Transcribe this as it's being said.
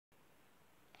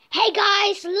Hey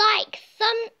guys,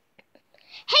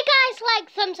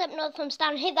 thumbs up, not thumbs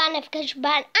down, hit that notification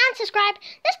button and subscribe.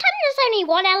 This time there's only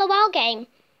one LOL game.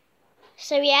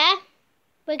 So yeah,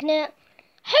 we're gonna,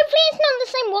 hopefully it's not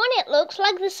the same one. It looks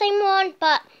like the same one,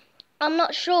 but I'm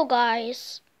not sure,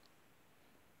 guys.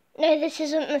 No, this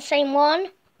isn't the same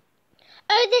one.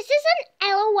 Oh, this is an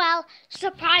LOL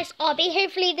surprise obby.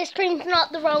 Hopefully this stream's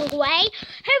not the wrong way.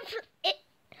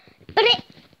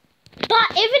 But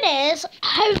if it is,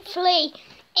 hopefully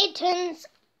it turns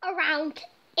around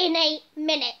in a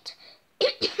minute.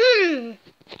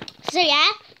 So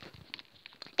yeah,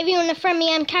 if you want to friend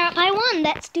me, I'm CarrotPie1.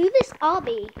 Let's do this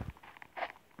obby.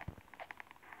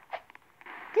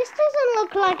 This doesn't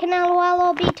look like an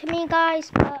LOL obby to me,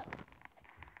 guys, but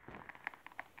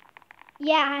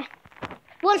yeah.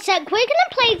 One sec, we're gonna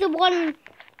play the one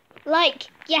like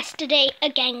yesterday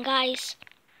again, guys.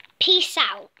 Peace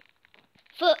out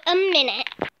for a minute.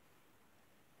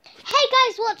 Hey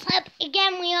guys, what's up?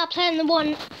 Again, we are playing the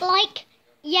one like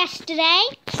yesterday.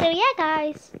 So yeah,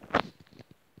 guys,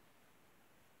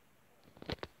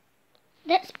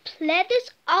 let's play this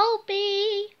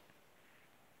obby.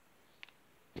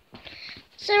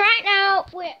 So right now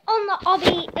we're on the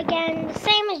obby again, the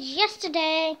same as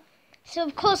yesterday. So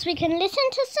of course we can listen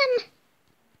to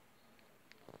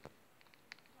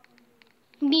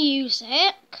some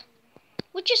music,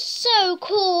 which is so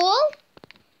cool.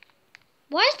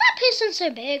 Why is that person so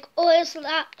big? Or is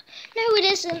that... No, it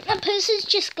isn't. That person's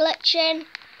just glitching.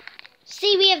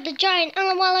 See, we have the giant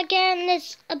LOL again.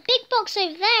 There's a big box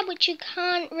over there, which you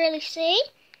can't really see.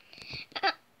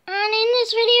 And in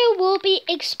this video, we'll be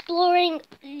exploring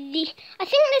the... I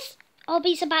think this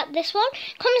obby's about this one.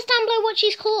 Comments down below what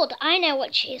she's called. I know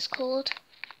what she is called.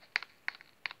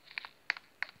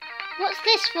 What's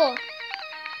this for?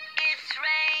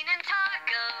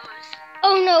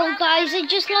 Oh no, guys, I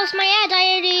just lost my head.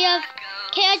 I only have...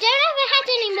 Okay, I don't have a head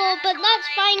anymore, but that's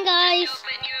fine, guys.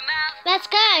 Let's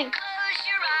go.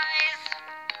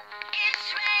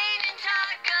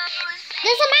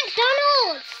 There's a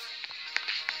McDonald's.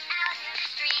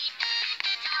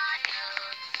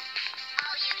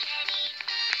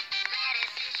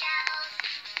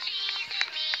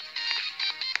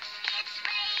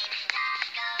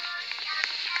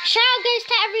 Shout out goes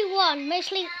to everyone,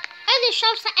 mostly... Oh, the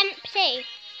shelves are empty.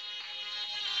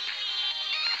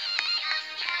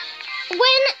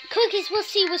 When Cookies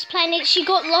Wussy was playing it, she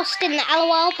got lost in the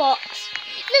LOL box.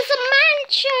 There's a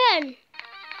mansion!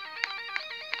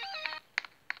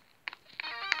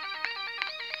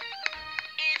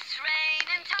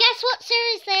 Guess what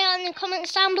series they are in the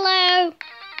comments down below?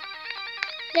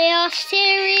 They are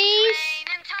series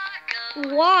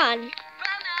 1,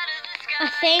 I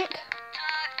think.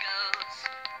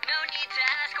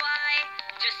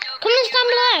 Comments down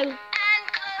below.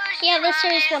 Yeah, this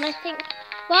series 1, I think.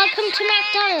 Welcome to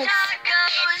McDonald's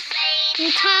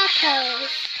and tacos.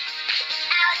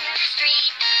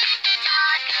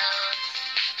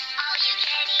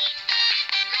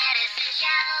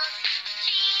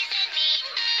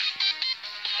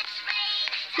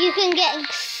 You can get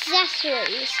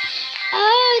accessories.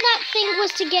 Oh, that thing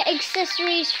was to get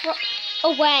accessories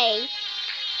away.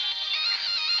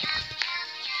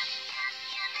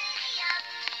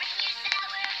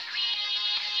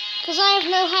 Because I have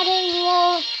no head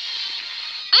anymore.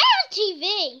 I have a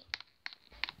TV.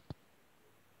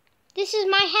 This is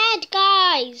my head,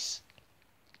 guys.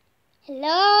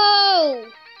 Hello.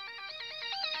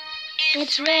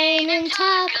 It's raining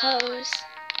tacos.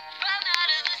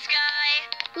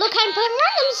 Look, I'm putting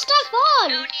random stuff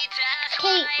on.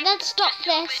 Okay, let's stop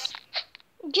this.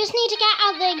 Just need to get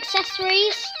out the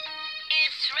accessories.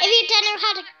 If you don't know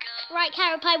how to write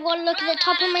CarrotPie1, look at the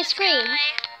top of my screen.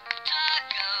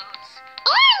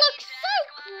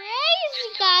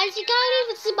 Guys, you can't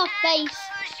even see my face.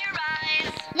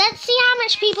 Let's see how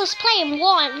much people's playing.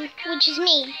 1, which is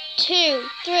me. 2,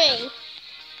 3.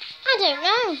 I don't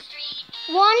know.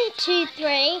 1, 2,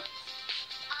 3.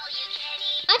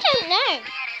 I don't know.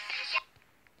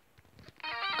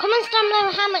 Comments down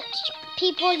below how much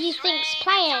people you think's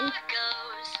playing.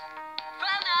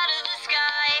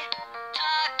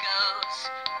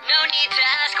 No need to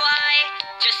ask why.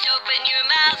 Just open your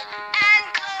mouth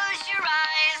and close your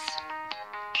eyes.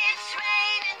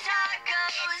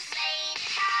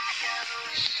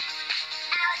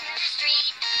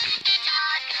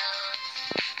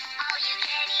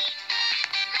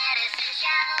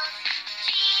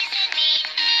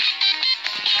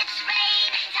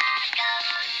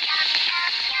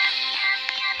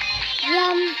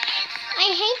 Yum. I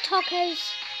hate tacos.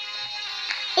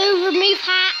 Oh, remove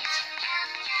hat.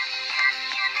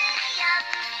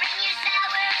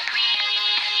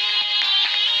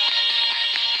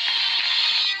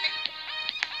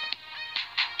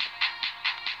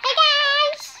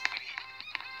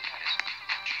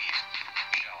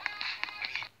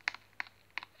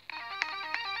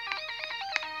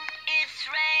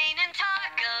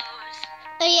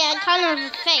 Oh yeah, kind of a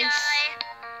face.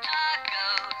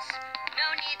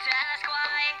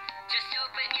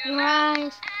 Your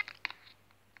eyes.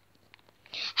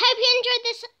 Hope you enjoyed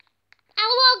this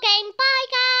our game. Bye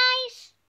guys.